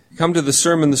come to the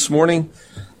sermon this morning,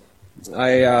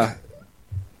 as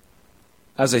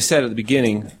I said at the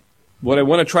beginning, what I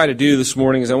want to try to do this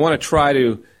morning is I want to try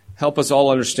to help us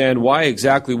all understand why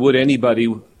exactly would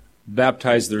anybody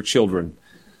baptize their children.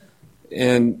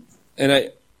 And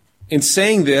in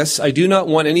saying this, I do not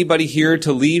want anybody here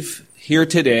to leave here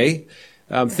today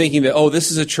thinking that,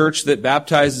 this is a church that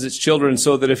baptizes its children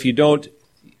so that if you don't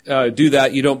do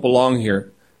that, you don't belong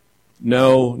here.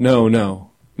 No,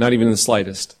 not even in the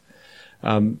slightest.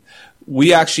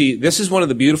 This is one of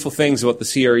the beautiful things about the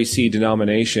CREC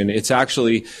denomination. It's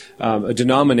actually a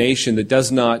denomination that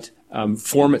does not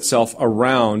form itself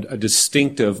around a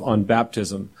distinctive on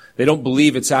baptism. They don't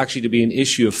believe it's actually to be an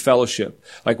issue of fellowship.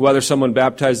 Like whether someone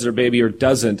baptizes their baby or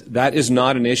doesn't, that is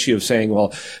not an issue of saying,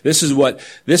 well, this is what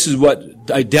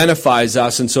identifies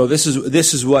us, and so this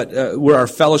is what where our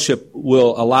fellowship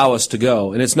will allow us to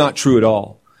go. And it's not true at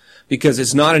all. Because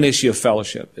it's not an issue of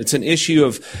fellowship. It's an issue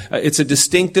of, it's a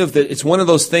distinctive that it's one of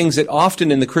those things that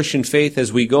often in the Christian faith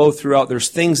as we go throughout, there's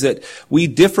things that we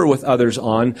differ with others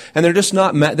on, and they're just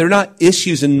not, they're not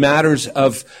issues and matters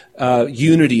of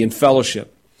unity and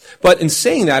fellowship. But in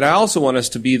saying that, I also want us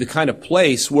to be the kind of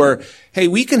place where, hey,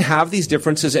 we can have these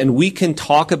differences and we can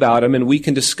talk about them and we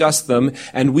can discuss them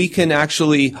and we can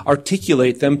actually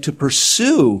articulate them to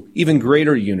pursue even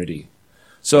greater unity.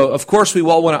 So, of course, we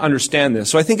all want to understand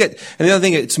this. So I think and the other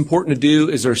thing it's important to do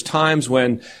is there's times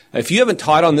when, if you haven't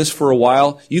taught on this for a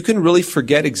while, you can really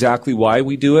forget exactly why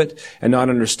we do it and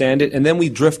not understand it, and then we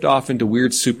drift off into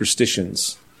weird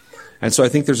superstitions. And so I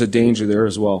think there's a danger there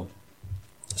as well.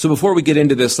 So before we get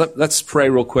into this, let's pray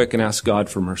real quick and ask God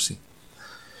for mercy.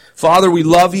 Father, we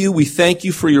love you, we thank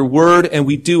you for your word, and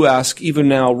we do ask even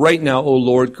now, right now, O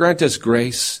Lord, grant us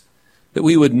grace that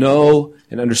we would know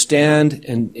and understand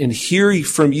and hear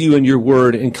from you and your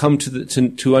word and come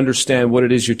to understand what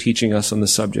it is you're teaching us on the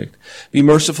subject. Be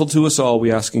merciful to us all,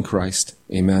 we ask in Christ.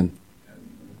 Amen.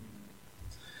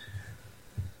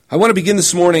 I want to begin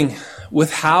this morning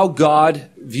with how God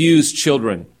views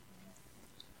children.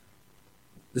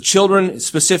 The children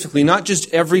specifically, not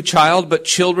just every child, but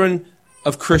children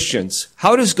of Christians.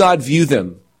 How does God view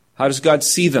them? How does God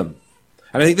see them?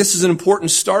 And I think this is an important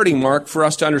starting mark for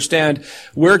us to understand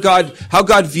how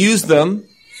God views them,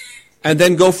 and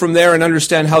then go from there and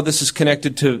understand how this is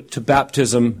connected to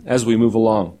baptism as we move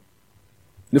along.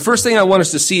 The first thing I want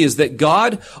us to see is that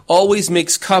God always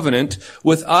makes covenant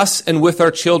with us and with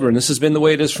our children. This has been the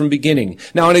way it is from beginning.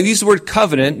 Now, when I use the word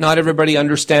covenant, not everybody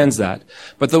understands that.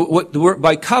 But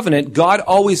by covenant, God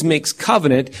always makes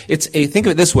covenant. Think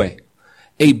of it this way,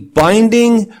 a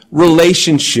binding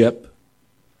relationship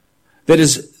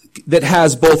that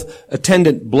has both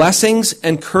attendant blessings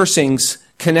and cursings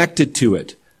connected to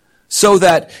it. So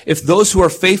that if those who are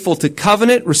faithful to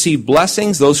covenant receive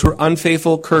blessings, those who are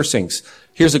unfaithful, cursings.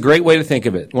 Here's a great way to think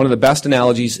of it. One of the best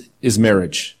analogies is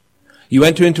marriage. You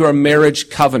enter into a marriage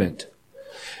covenant.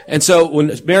 And so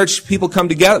when marriage people come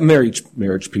together,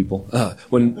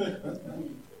 when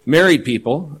married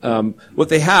people, what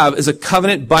they have is a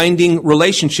covenant binding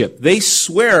relationship. They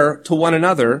swear to one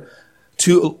another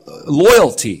to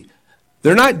loyalty.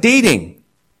 They're not dating.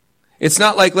 It's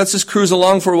not like, let's just cruise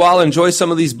along for a while, enjoy some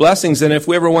of these blessings, and if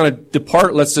we ever want to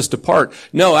depart, let's just depart.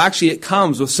 No, actually it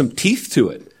comes with some teeth to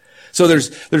it. So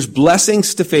there's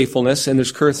blessings to faithfulness and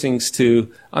there's cursings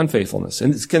to unfaithfulness.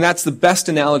 And that's the best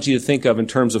analogy to think of in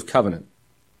terms of covenant.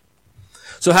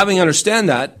 So having understood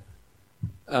that,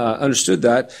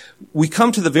 we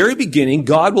come to the very beginning.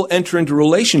 God will enter into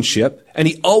relationship, and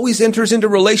he always enters into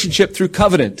relationship through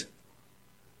covenant.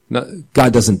 Now,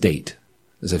 God doesn't date,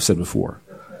 as I've said before.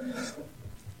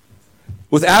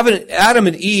 With Adam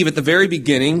and Eve at the very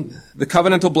beginning, the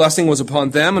covenantal blessing was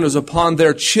upon them and was upon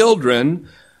their children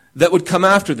that would come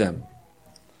after them.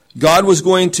 God was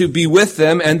going to be with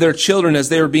them and their children as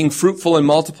they were being fruitful and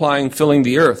multiplying, filling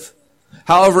the earth.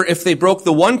 However, if they broke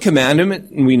the one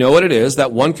commandment, and we know what it is,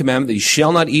 that one commandment that you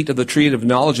shall not eat of the tree of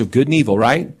knowledge of good and evil,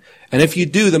 right? And if you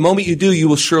do, the moment you do, you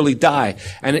will surely die.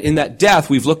 And in that death,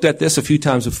 we've looked at this a few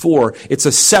times before, it's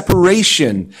a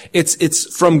separation.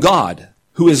 It's from God,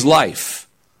 who is life.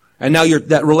 And now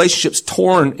that relationship's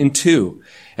torn in two.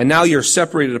 And now you're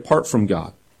separated apart from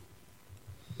God.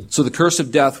 So the curse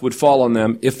of death would fall on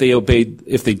them if they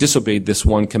disobeyed this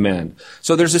one command.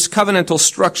 So there's this covenantal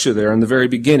structure there in the very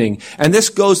beginning. And this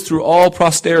goes through all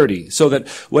posterity, so that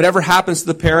whatever happens to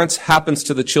the parents happens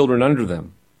to the children under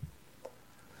them.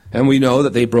 And we know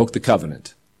that they broke the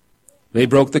covenant. They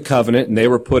broke the covenant and they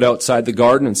were put outside the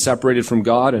garden and separated from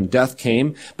God, and death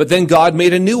came. But then God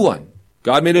made a new one.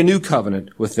 God made a new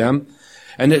covenant with them.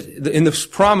 And in the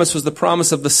promise was the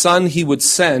promise of the Son he would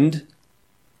send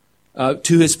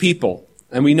to his people.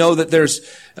 And we know that there's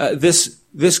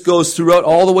this goes throughout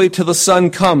all the way till the Son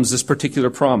comes, this particular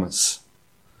promise.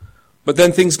 But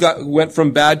then things went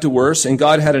from bad to worse, and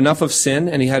God had enough of sin,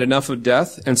 and he had enough of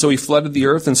death, and so he flooded the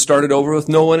earth and started over with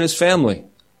Noah and his family.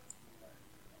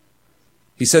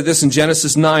 He said this in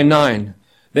Genesis 9:9.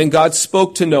 Then God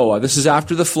spoke to Noah. This is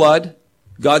after the flood.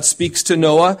 God speaks to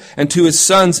Noah and to his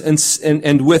sons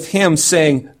and with him,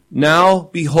 saying, now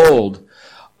behold,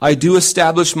 I do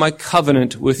establish my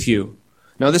covenant with you.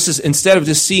 Now this is, instead of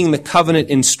just seeing the covenant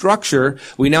in structure,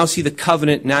 we now see the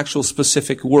covenant in actual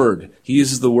specific word. He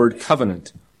uses the word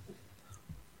covenant.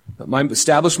 I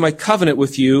establish my covenant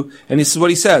with you, and this is what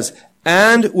he says,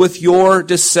 and with your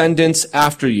descendants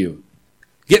after you.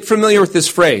 Get familiar with this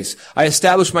phrase. I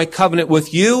establish my covenant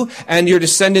with you and your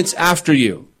descendants after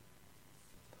you.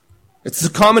 It's the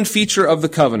common feature of the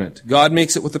covenant. God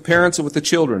makes it with the parents and with the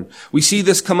children. We see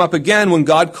this come up again when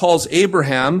God calls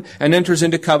Abraham and enters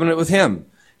into covenant with him.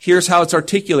 Here's how it's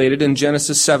articulated in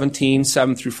Genesis 17,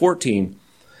 7 through 14.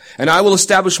 And I will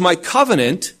establish my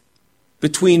covenant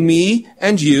between me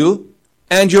and you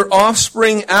and your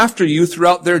offspring after you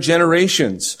throughout their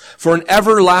generations for an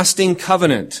everlasting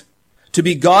covenant, to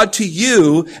be God to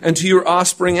you and to your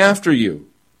offspring after you.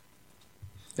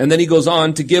 And then he goes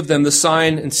on to give them the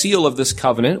sign and seal of this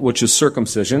covenant, which is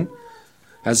circumcision,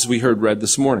 as we heard read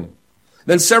this morning.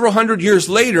 Then several hundred years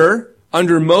later,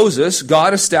 under Moses,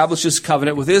 God establishes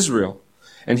covenant with Israel.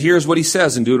 And here's what he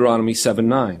says in Deuteronomy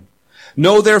 7:9.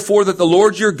 Know therefore that the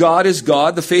Lord your God is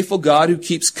God, the faithful God who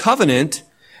keeps covenant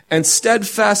and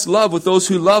steadfast love with those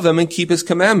who love him and keep his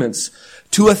commandments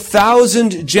to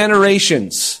 1,000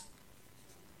 generations.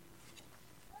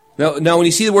 Now, when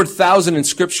you see the word 1,000 in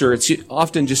Scripture, it's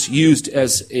often just used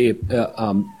as a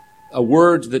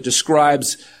word that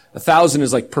describes 1,000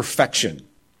 as like perfection,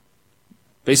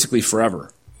 basically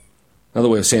forever. Another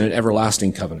way of saying an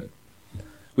everlasting covenant.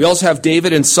 We also have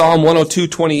David in Psalm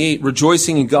 102:28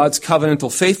 rejoicing in God's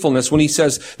covenantal faithfulness when he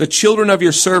says, the children of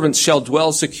your servants shall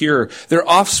dwell secure. Their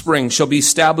offspring shall be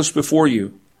established before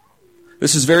you.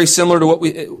 This is very similar to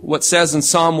what says in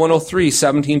Psalm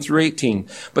 103:17 through 18.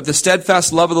 But the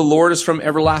steadfast love of the Lord is from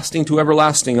everlasting to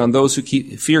everlasting on those who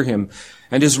fear him,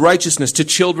 and his righteousness to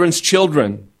children's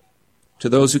children, to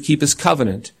those who keep his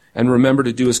covenant and remember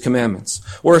to do his commandments.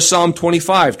 Or Psalm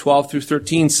 25:12 through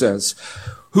 13 says,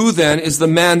 who then is the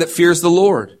man that fears the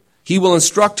Lord? He will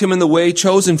instruct him in the way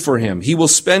chosen for him. He will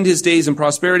spend his days in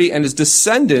prosperity, and his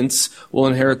descendants will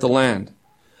inherit the land.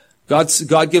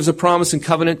 God gives a promise and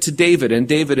covenant to David, and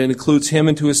David includes him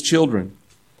and to his children.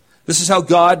 This is how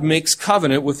God makes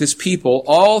covenant with his people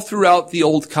all throughout the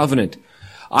Old Covenant.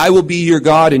 I will be your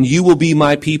God, and you will be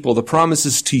my people. The promise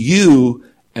is to you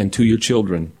and to your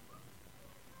children.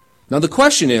 Now the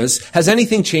question is, has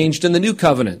anything changed in the New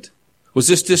Covenant? Was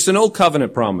this just an Old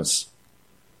Covenant promise?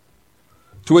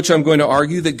 To which I'm going to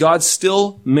argue that God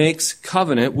still makes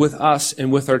covenant with us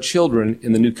and with our children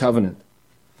in the New Covenant.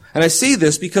 And I say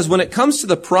this because when it comes to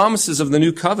the promises of the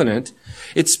New Covenant,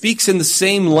 it speaks in the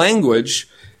same language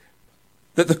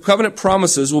that the covenant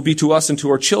promises will be to us and to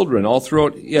our children all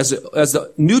throughout. As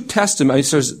the New Testament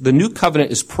says, the New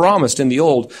Covenant is promised in the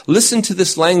Old. Listen to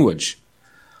this language.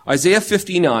 Isaiah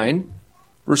 59,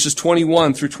 verses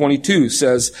 21 through 22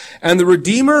 says, and the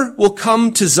Redeemer will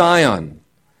come to Zion,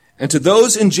 and to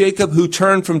those in Jacob who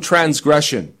turn from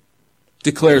transgression,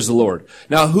 declares the Lord.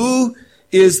 Now, who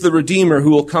is the Redeemer who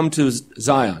will come to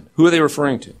Zion? Who are they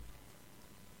referring to?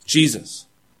 Jesus.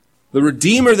 The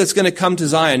Redeemer that's going to come to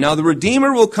Zion. Now, the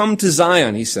Redeemer will come to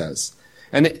Zion, he says.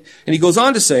 And he goes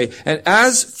on to say, and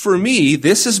as for me,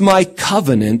 this is my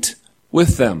covenant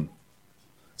with them,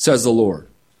 says the Lord.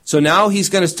 So now he's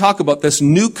going to talk about this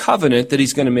new covenant that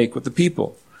he's going to make with the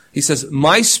people. He says,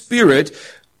 my spirit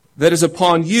that is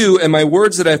upon you and my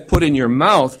words that I've put in your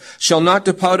mouth shall not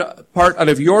depart out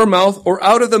of your mouth or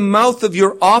out of the mouth of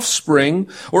your offspring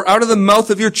or out of the mouth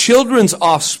of your children's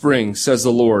offspring, says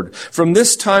the Lord, from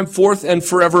this time forth and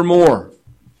forevermore.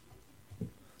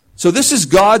 So this is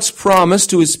God's promise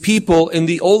to his people in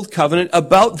the Old Covenant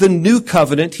about the new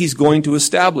covenant he's going to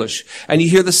establish. And you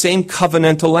hear the same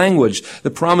covenantal language. The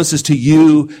promise is to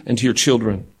you and to your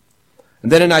children.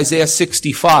 And then in Isaiah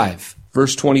 65,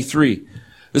 verse 23,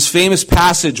 this famous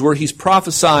passage where he's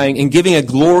prophesying and giving a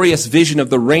glorious vision of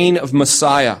the reign of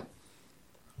Messiah.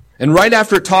 And right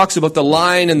after it talks about the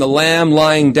lion and the lamb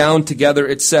lying down together,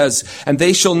 it says, and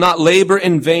they shall not labor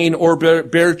in vain or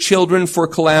bear children for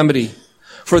calamity.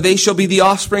 For they shall be the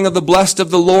offspring of the blessed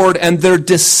of the Lord, and their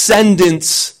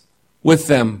descendants with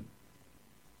them.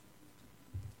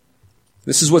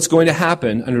 This is what's going to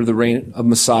happen under the reign of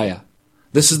Messiah.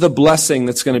 This is the blessing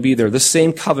that's going to be there, the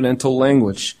same covenantal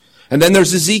language. And then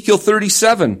there's Ezekiel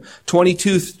 37,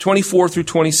 24 through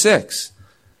 26,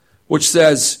 which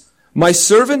says, my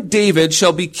servant David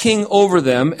shall be king over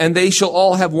them, and they shall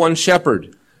all have one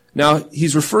shepherd. Now,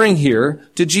 he's referring here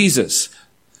to Jesus,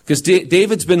 because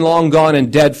David's been long gone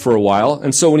and dead for a while.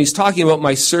 And so when he's talking about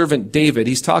my servant David,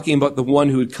 he's talking about the one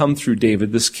who had come through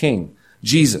David, this king,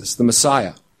 Jesus, the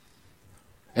Messiah.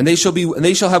 And they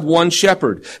shall have one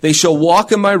shepherd. They shall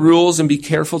walk in my rules and be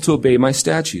careful to obey my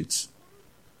statutes.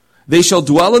 They shall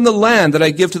dwell in the land that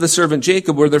I give to the servant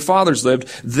Jacob, where their fathers lived.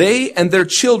 They and their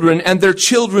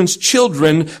children's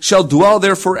children shall dwell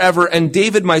there forever, and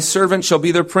David my servant shall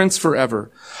be their prince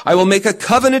forever. I will make a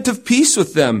covenant of peace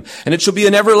with them, and it shall be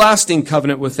an everlasting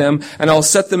covenant with them, and I'll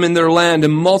set them in their land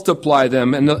and multiply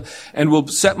them, and will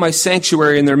set my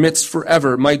sanctuary in their midst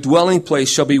forever. My dwelling place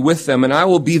shall be with them, and I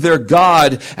will be their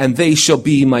God, and they shall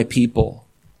be my people.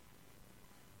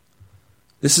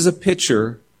 This is a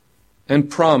picture and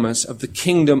promise of the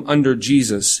kingdom under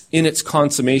Jesus in its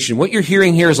consummation. What you're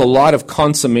hearing here is a lot of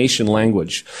consummation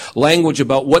language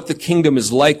about what the kingdom is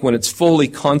like when it's fully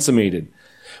consummated.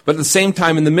 But at the same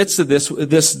time, in the midst of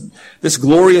this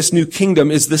glorious new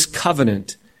kingdom is this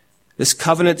covenant. This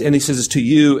covenant, and he says, is to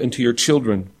you and to your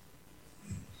children.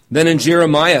 Then in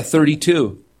Jeremiah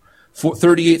 32,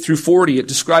 38 through 40, it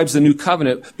describes the new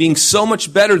covenant being so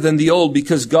much better than the old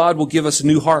because God will give us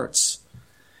new hearts.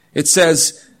 It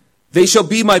says, they shall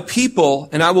be my people,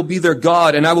 and I will be their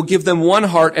God, and I will give them one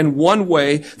heart and one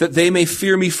way, that they may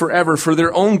fear me forever, for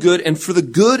their own good and for the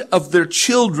good of their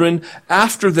children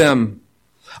after them.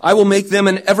 I will make them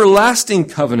an everlasting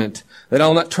covenant, that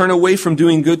I'll not turn away from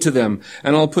doing good to them,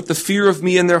 and I'll put the fear of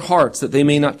me in their hearts, that they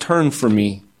may not turn from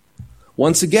me.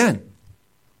 Once again,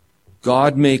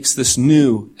 God makes this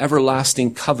new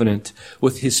everlasting covenant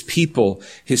with his people,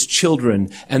 his children,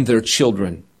 and their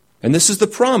children. And this is the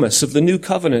promise of the new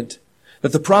covenant,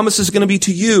 that the promise is going to be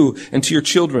to you and to your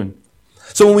children.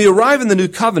 So when we arrive in the new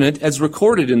covenant, as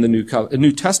recorded in the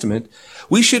New Testament,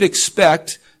 we should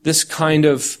expect this kind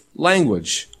of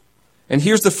language. And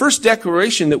here's the first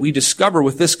declaration that we discover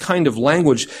with this kind of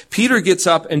language. Peter gets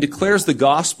up and declares the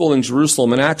gospel in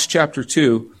Jerusalem in Acts chapter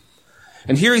 2.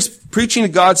 And here he's preaching to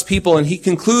God's people, and he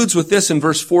concludes with this in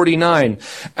verse 49.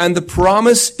 And the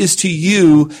promise is to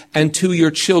you and to your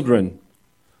children.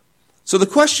 So the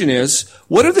question is,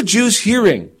 what are the Jews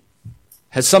hearing?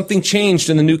 Has something changed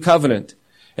in the new covenant?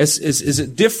 Is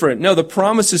it different? No, the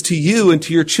promise is to you and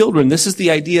to your children. This is the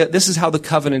idea. This is how the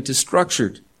covenant is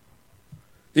structured.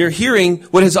 They're hearing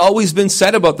what has always been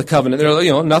said about the covenant.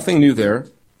 They're, nothing new there.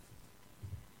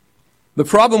 The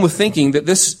problem with thinking that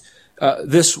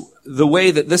the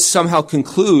way that this somehow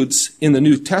concludes in the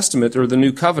New Testament or the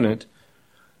New Covenant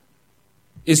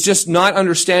is just not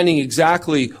understanding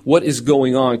exactly what is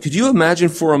going on. Could you imagine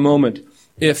for a moment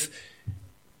if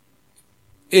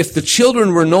the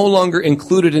children were no longer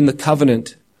included in the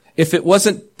covenant, if they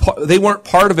weren't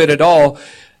part of it at all,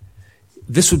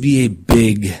 this would be a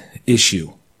big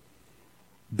issue.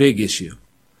 Big issue.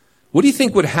 What do you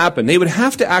think would happen? They would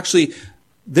have to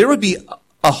there would be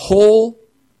a whole,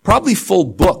 probably full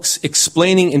books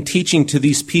explaining and teaching to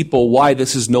these people why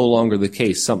this is no longer the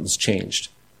case. Something's changed.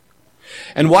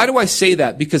 And why do I say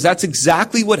that? Because that's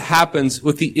exactly what happens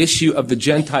with the issue of the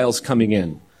Gentiles coming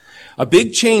in. A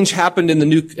big change happened in the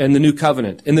new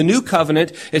covenant. In the new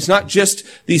covenant, it's not just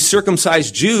these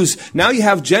circumcised Jews. Now you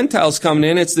have Gentiles coming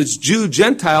in. It's this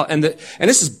Jew-Gentile, and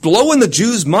this is blowing the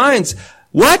Jews' minds.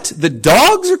 What? The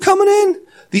dogs are coming in?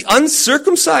 The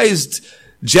uncircumcised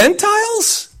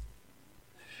Gentiles?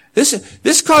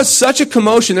 This caused such a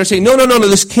commotion. They're saying, no,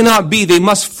 this cannot be. They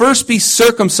must first be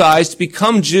circumcised,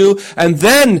 become Jew, and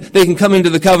then they can come into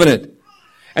the covenant.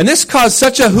 And this caused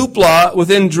such a hoopla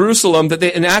within Jerusalem that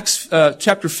in Acts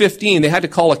chapter 15, they had to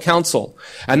call a council.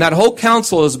 And that whole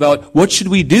council is about, what should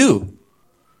we do?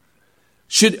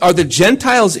 Are the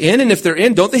Gentiles in? And if they're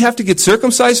in, don't they have to get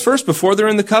circumcised first before they're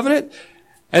in the covenant?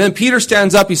 And then Peter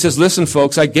stands up. He says, listen,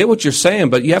 folks, I get what you're saying,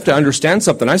 but you have to understand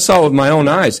something. I saw with my own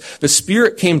eyes. The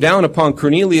Spirit came down upon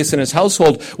Cornelius and his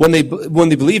household when they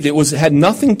believed. It had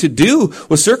nothing to do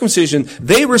with circumcision.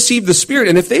 They received the Spirit.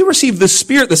 And if they received the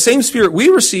Spirit, the same Spirit we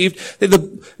received,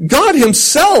 God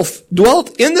himself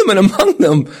dwelt in them and among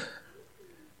them.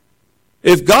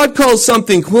 If God calls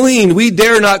something clean, we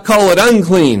dare not call it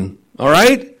unclean. All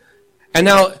right? And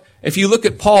now, if you look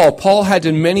at Paul had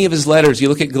in many of his letters, you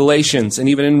look at Galatians and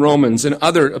even in Romans and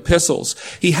other epistles,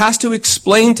 he has to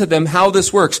explain to them how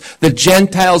this works. The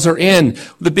Gentiles are in.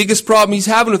 The biggest problem he's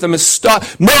having with them is stop.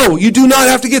 No, you do not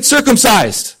have to get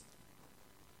circumcised.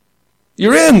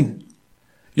 You're in.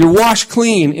 You're washed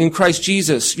clean in Christ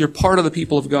Jesus. You're part of the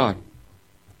people of God.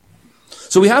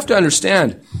 So we have to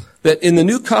understand that in the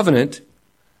new covenant,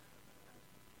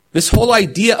 this whole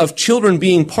idea of children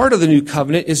being part of the new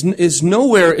covenant is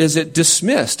nowhere is it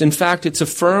dismissed. In fact, it's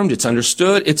affirmed, it's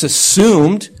understood, it's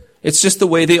assumed. It's just the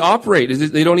way they operate.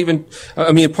 They don't even,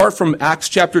 apart from Acts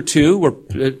chapter 2,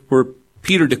 where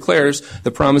Peter declares the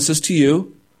promises to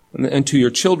you and to your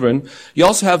children, you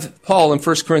also have Paul in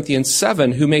 1 Corinthians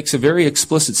 7, who makes a very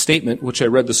explicit statement, which I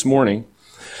read this morning,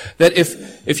 that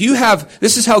if you have,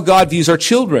 this is how God views our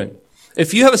children.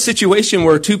 If you have a situation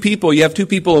where you have two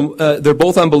people, they're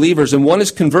both unbelievers, and one is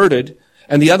converted,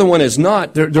 and the other one is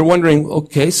not, they're wondering,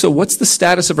 okay, so what's the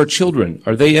status of our children?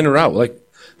 Are they in or out?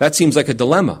 That seems like a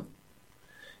dilemma.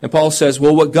 And Paul says,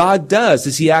 well, what God does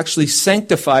is he actually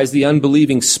sanctifies the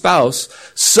unbelieving spouse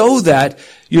so that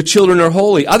your children are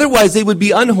holy. Otherwise, they would be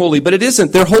unholy, but it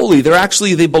isn't. They're holy.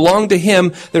 They belong to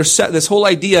him. This whole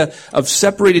idea of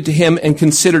separated to him and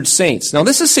considered saints. Now,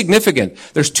 this is significant.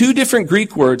 There's two different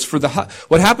Greek words for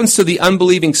what happens to the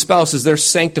unbelieving spouse is they're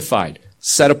sanctified,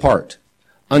 set apart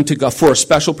unto God for a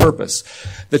special purpose.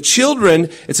 The children,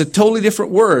 it's a totally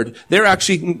different word. They're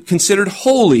actually considered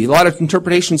holy. A lot of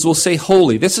interpretations will say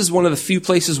holy. This is one of the few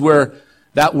places where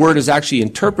that word is actually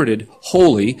interpreted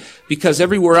holy, because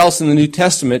everywhere else in the New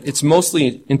Testament, it's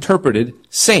mostly interpreted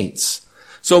saints.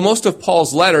 So most of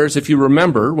Paul's letters, if you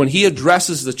remember, when he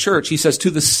addresses the church, he says, to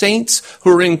the saints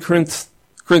who are in Corinth,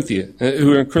 to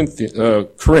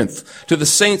the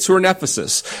saints who are in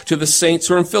Ephesus, to the saints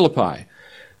who are in Philippi.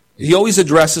 He always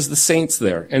addresses the saints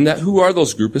there. And who are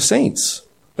those group of saints?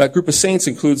 That group of saints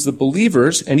includes the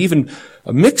believers and even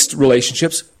mixed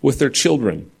relationships with their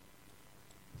children.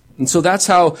 And so that's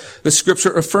how the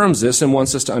scripture affirms this and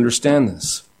wants us to understand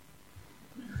this.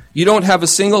 You don't have a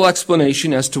single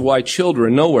explanation as to why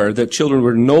nowhere that children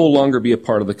would no longer be a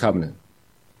part of the covenant.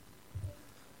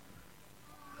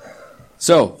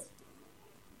 So,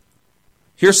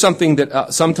 here's something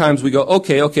that sometimes we go,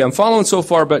 okay, I'm following so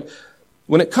far, but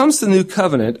when it comes to the new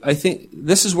covenant, I think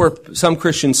this is where some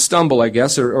Christians stumble, I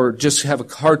guess, or just have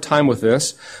a hard time with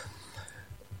this.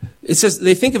 It says,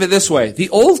 they think of it this way. The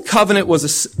old covenant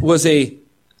was a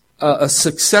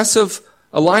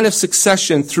line of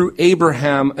succession through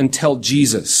Abraham until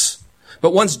Jesus.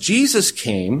 But once Jesus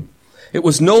came, it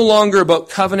was no longer about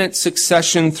covenant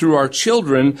succession through our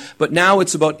children, but now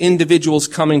it's about individuals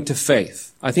coming to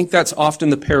faith. I think that's often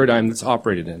the paradigm that's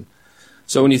operated in.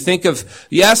 So when you think of,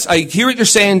 yes, I hear what you're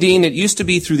saying, Dean. It used to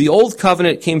be through the old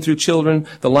covenant, it came through children,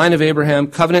 the line of Abraham,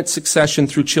 covenant succession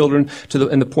through children,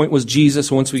 and the point was Jesus.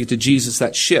 Once we get to Jesus,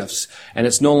 that shifts. And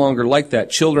it's no longer like that.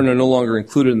 Children are no longer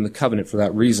included in the covenant for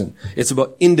that reason. It's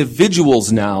about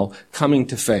individuals now coming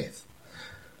to faith.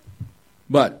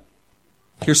 But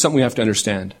here's something we have to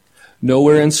understand.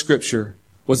 Nowhere in Scripture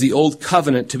was the old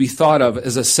covenant to be thought of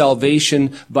as a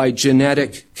salvation by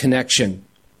genetic connection.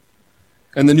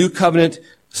 And the new covenant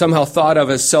somehow thought of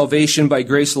as salvation by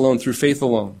grace alone, through faith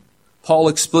alone. Paul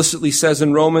explicitly says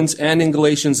in Romans and in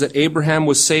Galatians that Abraham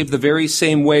was saved the very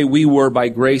same way we were, by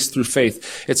grace through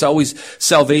faith.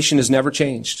 Salvation has never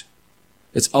changed.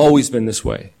 It's always been this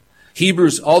way.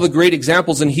 Hebrews, all the great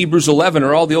examples in Hebrews 11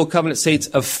 are all the old covenant saints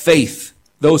of faith,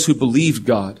 those who believed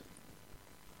God.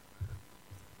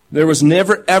 There was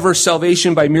never ever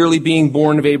salvation by merely being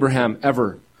born of Abraham,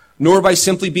 ever. Nor by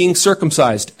simply being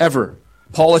circumcised, ever.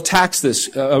 Paul attacks this,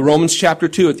 Romans chapter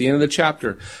 2 at the end of the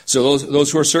chapter. So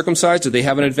those who are circumcised, do they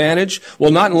have an advantage?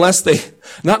 Well, not unless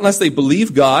they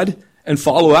believe God and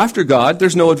follow after God.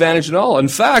 There's no advantage at all. In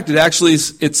fact,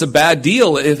 it's a bad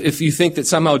deal if you think that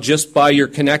somehow just by your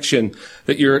connection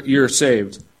that you're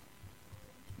saved.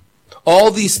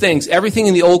 All these things, everything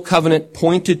in the old covenant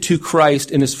pointed to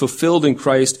Christ and is fulfilled in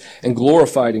Christ and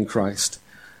glorified in Christ.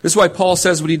 This is why Paul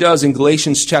says what he does in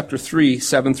Galatians chapter 3,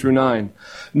 7 through 9.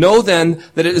 Know then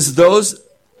that it is those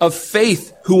of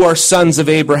faith who are sons of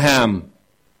Abraham.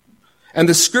 And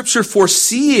the scripture,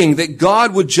 foreseeing that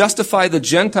God would justify the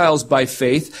Gentiles by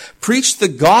faith, preached the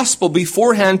gospel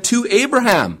beforehand to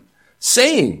Abraham,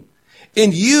 saying,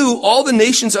 in you all the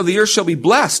nations of the earth shall be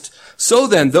blessed. So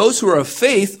then, those who are of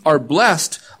faith are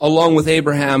blessed along with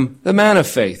Abraham, the man of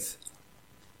faith.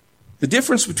 The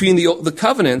difference between the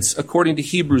covenants, according to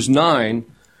Hebrews 9,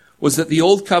 was that the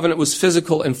old covenant was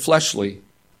physical and fleshly,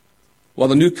 while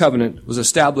the new covenant was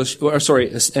established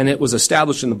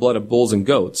in the blood of bulls and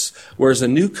goats, whereas the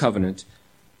new covenant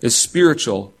is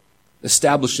spiritual,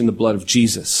 established in the blood of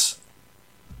Jesus.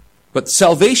 But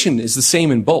salvation is the same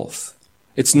in both.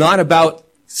 It's not about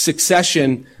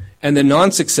succession and the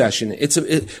non-succession.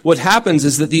 What happens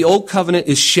is that the old covenant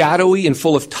is shadowy and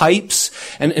full of types,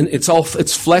 and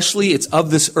it's fleshly, it's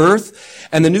of this earth,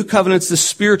 and the new covenant's the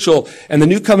spiritual, and the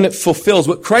new covenant fulfills.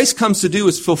 What Christ comes to do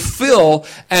is fulfill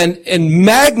and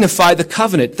magnify the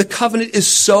covenant. The covenant is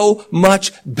so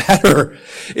much better.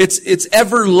 It's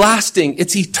everlasting,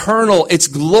 it's eternal, it's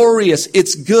glorious,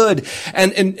 it's good,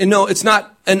 and no, it's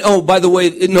not, and oh, by the way,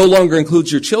 it no longer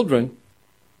includes your children.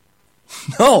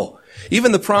 No.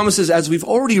 Even the promises, as we've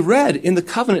already read in the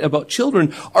covenant about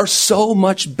children, are so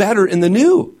much better in the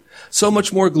new. So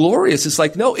much more glorious. It's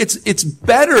like, no, it's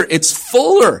better. It's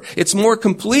fuller. It's more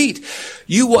complete.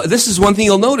 This is one thing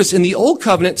you'll notice. In the old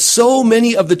covenant, so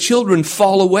many of the children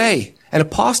fall away and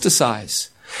apostatize.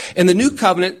 In the new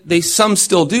covenant, some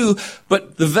still do,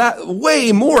 but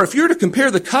way more. If you're to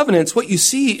compare the covenants, what you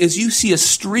see a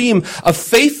stream of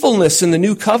faithfulness in the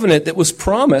new covenant that was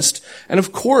promised. And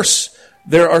of course,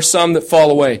 there are some that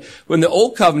fall away. When the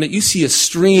old covenant, you see a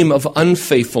stream of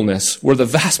unfaithfulness where the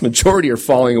vast majority are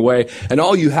falling away, and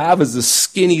all you have is a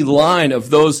skinny line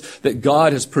of those that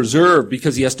God has preserved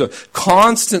because he has to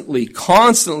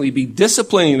constantly be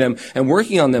disciplining them and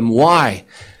working on them. Why?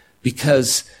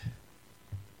 Because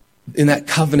in that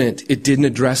covenant, it didn't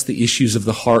address the issues of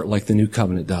the heart like the new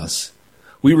covenant does.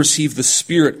 We receive the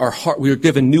Spirit, our heart. We are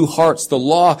given new hearts. The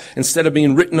law, instead of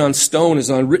being written on stone,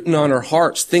 is written on our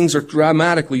hearts. Things are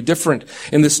dramatically different.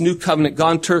 In this new covenant,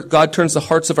 God turns the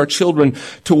hearts of our children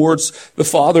towards the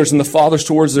fathers and the fathers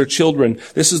towards their children.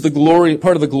 This is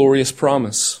part of the glorious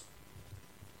promise.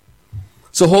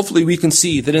 So hopefully we can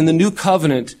see that in the new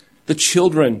covenant, the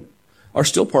children are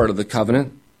still part of the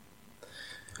covenant.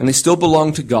 And they still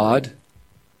belong to God.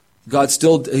 God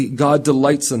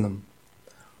delights in them.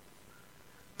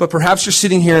 But perhaps you're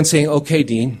sitting here and saying, okay,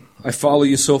 Dean, I follow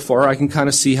you so far. I can kind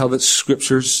of see how the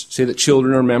scriptures say that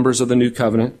children are members of the new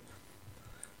covenant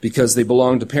because they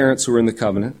belong to parents who are in the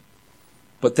covenant.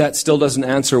 But that still doesn't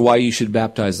answer why you should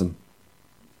baptize them.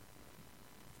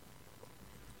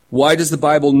 Why does the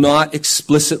Bible not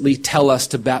explicitly tell us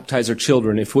to baptize our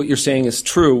children? If what you're saying is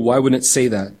true, why wouldn't it say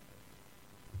that?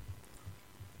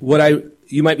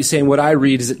 You might be saying, what I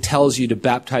read is it tells you to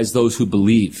baptize those who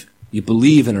believe. You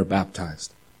believe and are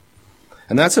baptized.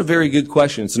 And that's a very good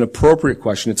question. It's an appropriate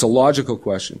question. It's a logical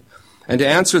question. And to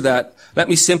answer that, let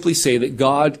me simply say that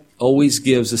God always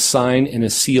gives a sign and a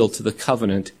seal to the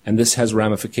covenant, and this has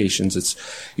ramifications.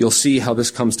 You'll see how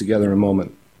this comes together in a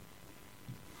moment.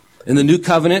 In the new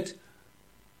covenant,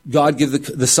 God gives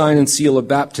the sign and seal of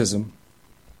baptism.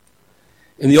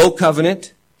 In the old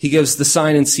covenant, he gives the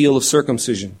sign and seal of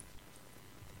circumcision.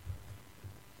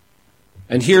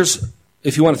 And here's,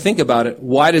 if you want to think about it,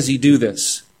 why does he do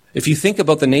this? If you think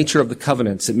about the nature of the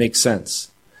covenants, it makes sense.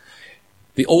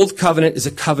 The old covenant is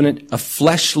a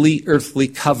fleshly, earthly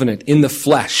covenant in the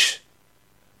flesh.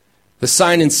 The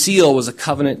sign and seal was a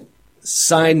covenant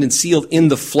signed and sealed in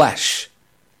the flesh.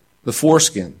 The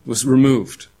foreskin was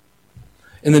removed.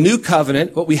 In the new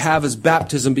covenant, what we have is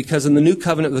baptism, because in the new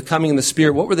covenant, the coming in the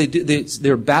Spirit, what were they do? They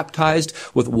were baptized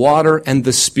with water and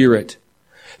the Spirit.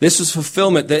 This is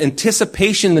fulfillment. The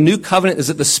anticipation in the new covenant is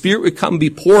that the Spirit would come and be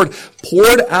poured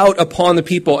out upon the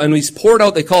people. And when he's poured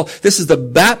out, this is the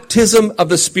baptism of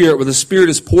the Spirit, where the Spirit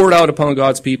is poured out upon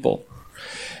God's people.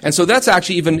 And so that's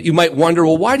actually you might wonder,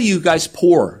 well, why do you guys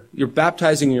pour? You're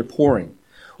baptizing and you're pouring.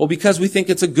 Well, because we think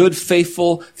it's a good,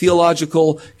 faithful,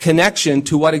 theological connection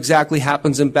to what exactly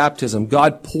happens in baptism.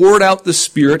 God poured out the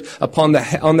Spirit on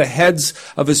the heads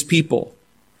of his people.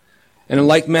 And in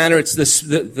like manner, it's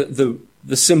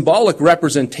the symbolic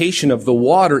representation of the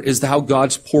water is how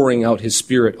God's pouring out his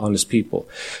Spirit on his people.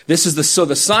 So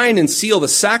the sign and seal, the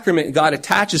sacrament God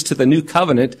attaches to the new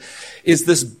covenant is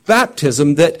this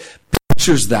baptism that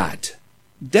pictures that,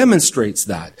 demonstrates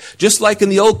that. Just like in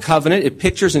the old covenant, it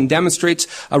pictures and demonstrates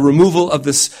a removal of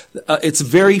this, it's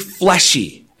very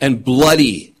fleshy and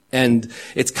bloody, and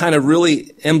it's kind of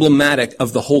really emblematic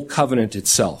of the whole covenant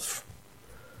itself.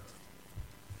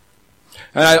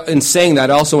 And in saying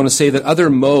that, I also want to say that other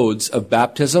modes of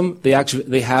baptism,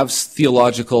 they have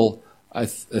theological, I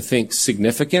think,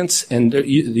 significance. And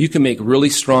you can make really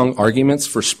strong arguments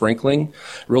for sprinkling,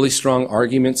 really strong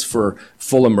arguments for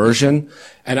full immersion.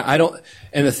 And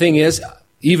the thing is,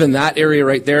 even that area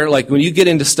right there, like when you get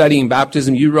into studying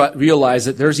baptism, you realize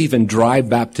that there's even dry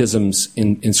baptisms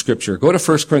in Scripture. Go to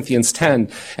 1 Corinthians 10,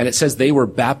 and it says they were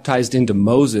baptized into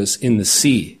Moses in the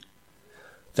sea.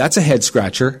 That's a head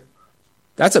scratcher.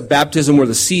 That's a baptism where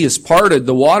the sea is parted,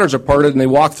 the waters are parted, and they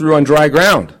walk through on dry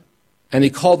ground. And he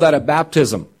called that a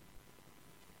baptism.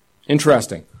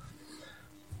 Interesting.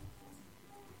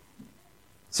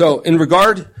 So, in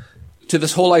regard to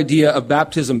this whole idea of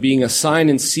baptism being a sign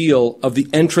and seal of the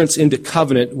entrance into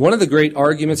covenant, one of the great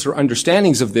arguments or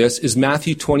understandings of this is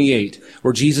Matthew 28,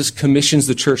 where Jesus commissions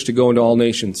the church to go into all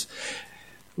nations.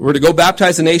 We're to go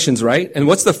baptize the nations, right? And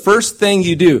what's the first thing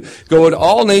you do? Go into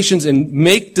all nations and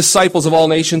make disciples of all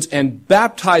nations and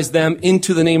baptize them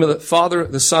into the name of the Father,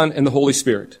 the Son, and the Holy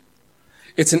Spirit.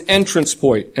 It's an entrance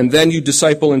point, and then you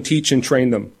disciple and teach and train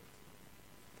them.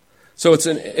 So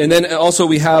and then also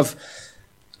we have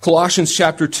Colossians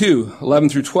chapter 2, 11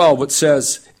 through 12, which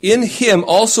says, in him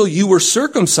also you were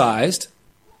circumcised.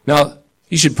 Now,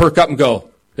 you should perk up and go,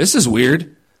 this is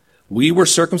weird. We were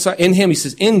circumcised. In him, he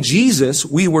says, in Jesus,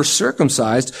 we were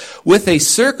circumcised with a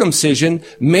circumcision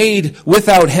made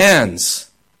without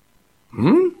hands.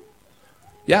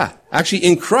 Yeah, actually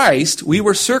in Christ, we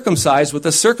were circumcised with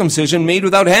a circumcision made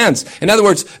without hands. In other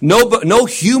words, no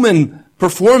human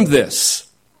performed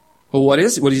this. Well, what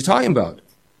is he talking about?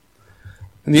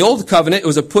 In the old covenant, it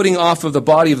was a putting off of the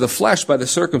body of the flesh by the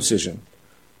circumcision.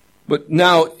 But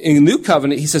now, in the new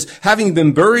covenant, he says, having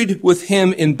been buried with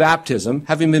him in baptism,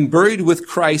 having been buried with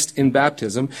Christ in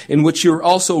baptism, in which you were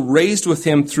also raised with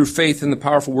him through faith in the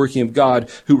powerful working of God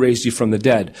who raised you from the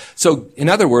dead. So, in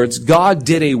other words, God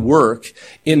did a work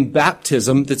in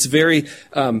baptism that's very,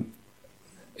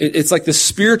 it's like the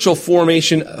spiritual form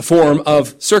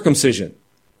of circumcision,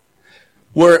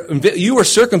 where you were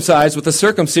circumcised with a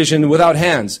circumcision without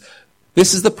hands.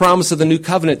 This is the promise of the new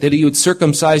covenant, that he would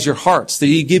circumcise your hearts, that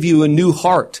he'd give you a new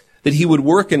heart, that he would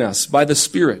work in us by the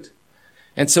Spirit.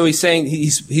 And so he's saying,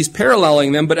 he's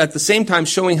paralleling them, but at the same time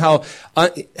showing how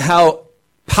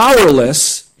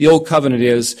powerless the old covenant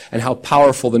is and how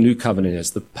powerful the new covenant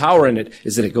is. The power in it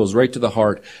is that it goes right to the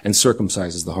heart and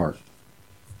circumcises the heart.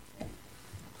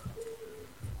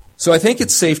 So I think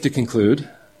it's safe to conclude.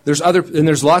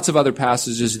 There's lots of other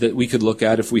passages that we could look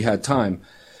at if we had time.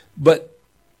 But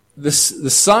the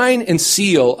sign and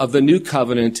seal of the new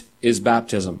covenant is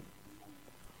baptism.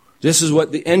 This is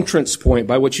what the entrance point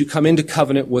by which you come into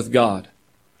covenant with God.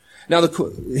 Now,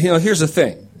 here's the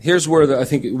thing. Here's where I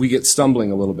think we get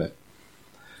stumbling a little bit.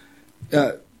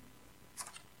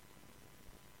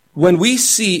 When we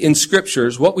see in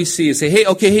scriptures, what we see is say,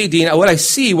 hey, Dean,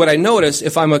 what I notice,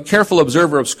 if I'm a careful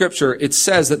observer of scripture, it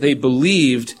says that they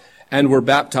believed and were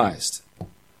baptized.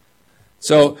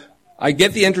 So, I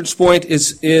get the entrance point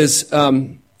is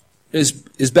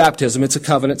baptism. It's a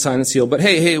covenant sign and seal. But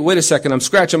hey, wait a second. I'm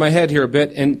scratching my head here a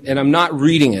bit, and I'm not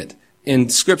reading it. In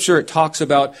Scripture, it talks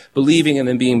about believing and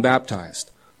then being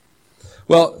baptized.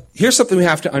 Well, here's something we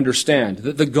have to understand.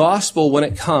 That the gospel, when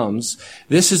it comes,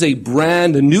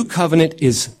 the new covenant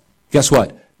is, guess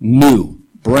what? New.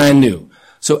 Brand new.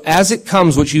 So as it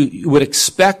comes, what you would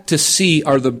expect to see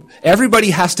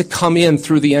everybody has to come in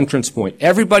through the entrance point.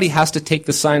 Everybody has to take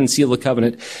the sign and seal of the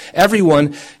covenant.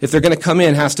 Everyone, if they're going to come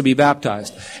in, has to be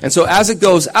baptized. And so as it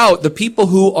goes out, the people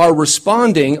who are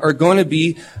responding are going to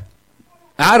be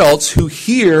adults who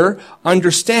hear,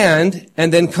 understand,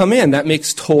 and then come in. That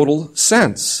makes total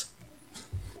sense.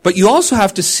 But you also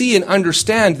have to see and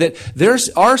understand that there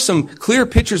are some clear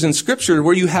pictures in Scripture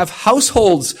where you have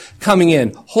households coming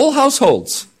in, whole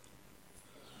households.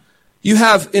 You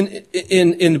have, in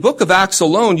the book of Acts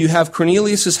alone, you have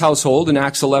Cornelius' household in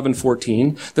Acts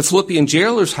 11:14, the Philippian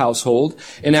jailer's household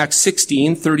in Acts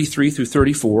 16:33 through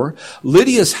 34,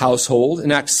 Lydia's household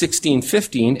in Acts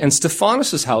 16:15, and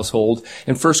Stephanas' household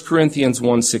in 1 Corinthians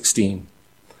 1:16.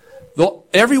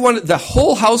 The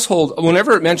whole household,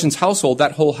 whenever it mentions household,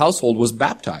 that whole household was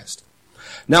baptized.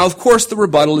 Now, of course, the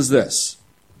rebuttal is this.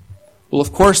 Well,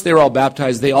 of course they were all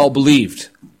baptized. They all believed.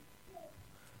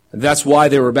 That's why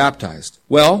they were baptized.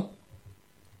 Well,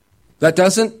 that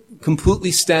doesn't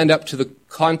completely stand up to the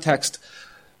context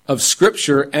of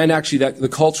Scripture and actually the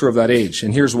culture of that age.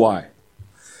 And here's why.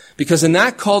 Because in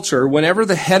that culture, whenever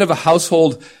the head of a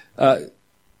household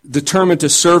determined to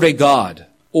serve a god,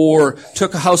 or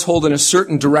took a household in a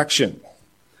certain direction,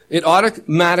 it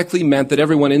automatically meant that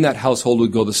everyone in that household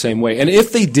would go the same way. And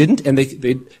if they didn't, and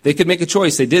they could make a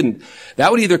choice, they didn't, that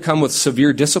would either come with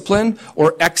severe discipline,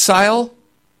 or exile,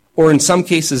 or in some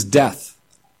cases, death.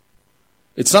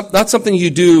 It's not something you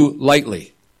do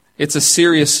lightly. It's a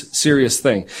serious, serious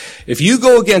thing. If you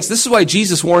go against, this is why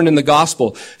Jesus warned in the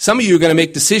gospel, some of you are going to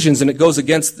make decisions and it goes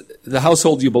against the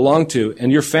household you belong to,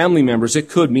 and your family members, it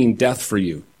could mean death for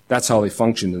you. That's how they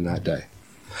functioned in that day.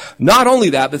 Not only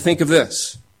that, but think of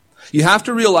this. You have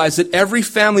to realize that every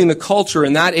family in the culture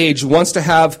in that age wants to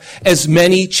have as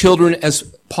many children as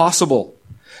possible.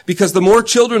 Because the more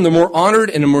children, the more honored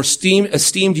and the more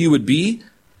esteemed you would be,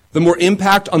 the more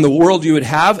impact on the world you would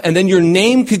have, and then your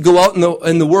name could go out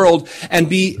in the world and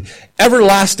be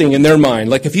everlasting in their mind.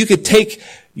 Like if you could take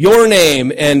your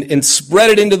name and spread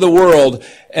it into the world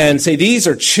and say, these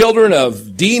are children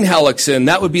of Dean Hellickson,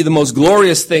 that would be the most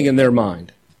glorious thing in their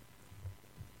mind.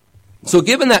 So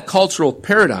given that cultural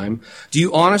paradigm, do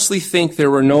you honestly think there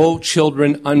were no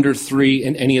children under 3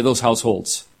 in any of those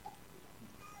households?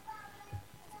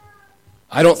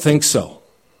 I don't think so.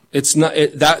 It's not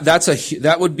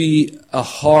that would be a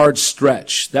hard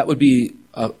stretch. That would be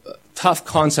a tough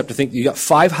concept to think. You got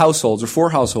 5 households or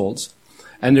 4 households,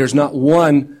 and there's not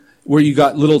one where you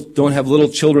don't have little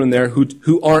children there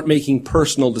who aren't making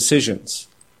personal decisions.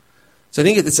 So I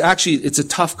think it's a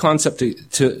tough concept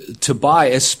to buy,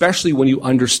 especially when you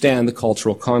understand the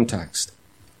cultural context.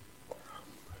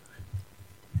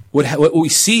 What we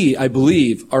see, I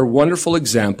believe, are wonderful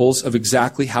examples of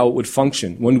exactly how it would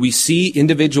function. When we see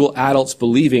individual adults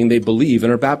believing they believe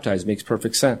and are baptized, it makes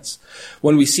perfect sense.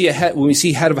 When we see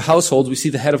head of households, we see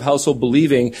the head of household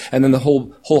believing, and then the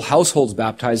whole household's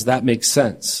baptized. That makes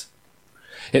sense.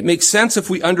 It makes sense if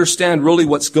we understand really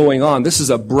what's going on. This is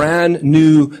a brand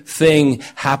new thing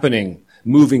happening,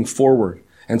 moving forward.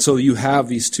 And so you have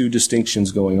these 2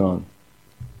 distinctions going on.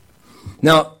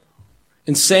 Now,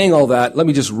 in saying all that, let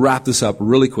me just wrap this up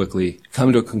really quickly,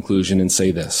 come to a conclusion and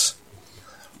say this.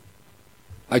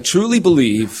 I truly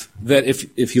believe that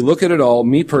if you look at it all,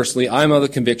 me personally, I'm of the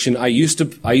conviction, I used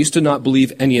to not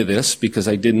believe any of this because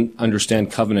I didn't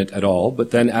understand covenant at all,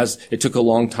 but then as it took a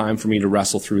long time for me to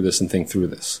wrestle through this and think through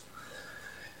this.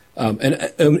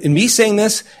 And in me saying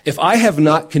this, if I have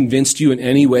not convinced you in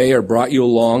any way or brought you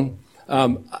along,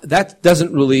 that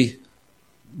doesn't really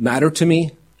matter to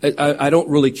me. I don't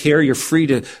really care. You're free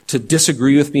to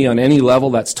disagree with me on any level.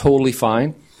 That's totally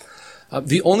fine.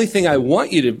 The only thing I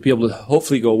want you to be able to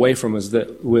hopefully go away from is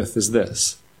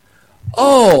this.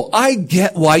 Oh, I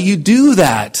get why you do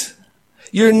that.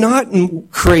 You're not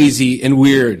crazy and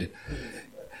weird.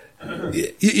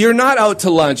 You're not out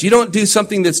to lunch. You don't do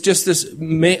something that's just this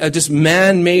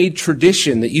man-made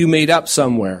tradition that you made up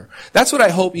somewhere. That's what I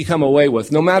hope you come away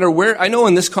with. No matter where, I know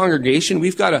in this congregation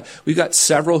we've got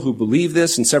several who believe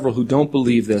this and several who don't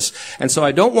believe this. And so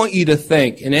I don't want you to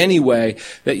think in any way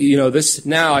that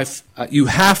you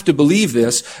have to believe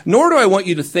this. Nor do I want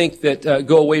you to think that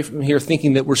go away from here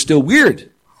thinking that we're still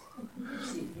weird.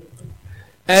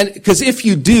 And because if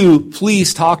you do,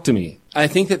 please talk to me. I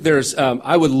think that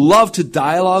I would love to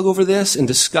dialogue over this and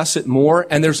discuss it more.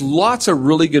 And there's lots of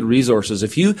really good resources.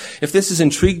 If this has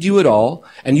intrigued you at all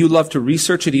and you'd love to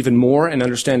research it even more and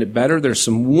understand it better, there's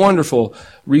some wonderful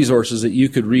resources that you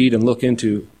could read and look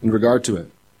into in regard to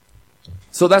it.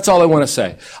 So that's all I want to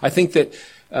say. I think that,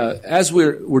 as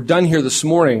we're done here this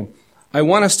morning, I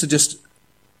want us to just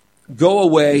go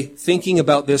away thinking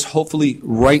about this hopefully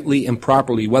rightly and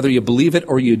properly. Whether you believe it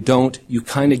or you don't, you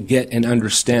kind of get and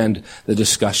understand the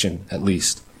discussion at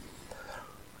least.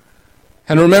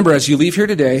 And remember, as you leave here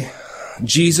today,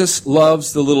 Jesus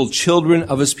loves the little children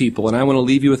of his people. And I want to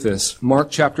leave you with this. Mark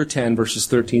chapter 10, verses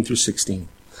 13 through 16.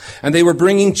 And they were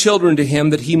bringing children to him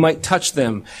that he might touch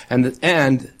them.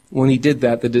 And when he did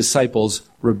that, the disciples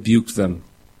rebuked them.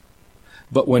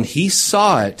 But when he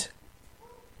saw it,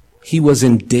 he was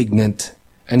indignant,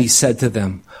 and he said to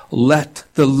them, "Let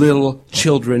the little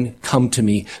children come to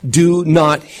me. Do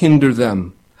not hinder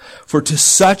them, for to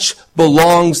such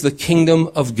belongs the kingdom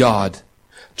of God.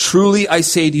 Truly I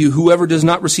say to you, whoever does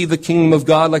not receive the kingdom of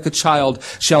God like a child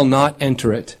shall not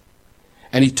enter it."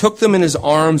 And he took them in his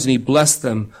arms, and he blessed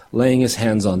them, laying his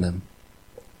hands on them.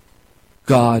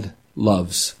 God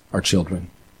loves our children.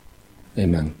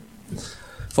 Amen.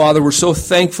 Father, we're so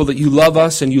thankful that you love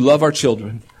us and you love our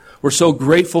children. We're so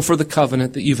grateful for the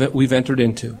covenant that we've entered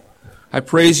into. I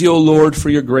praise you, O Lord, for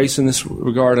your grace in this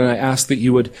regard, and I ask that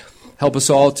you would help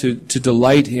us all to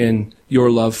delight in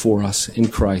your love for us in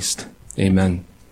Christ. Amen.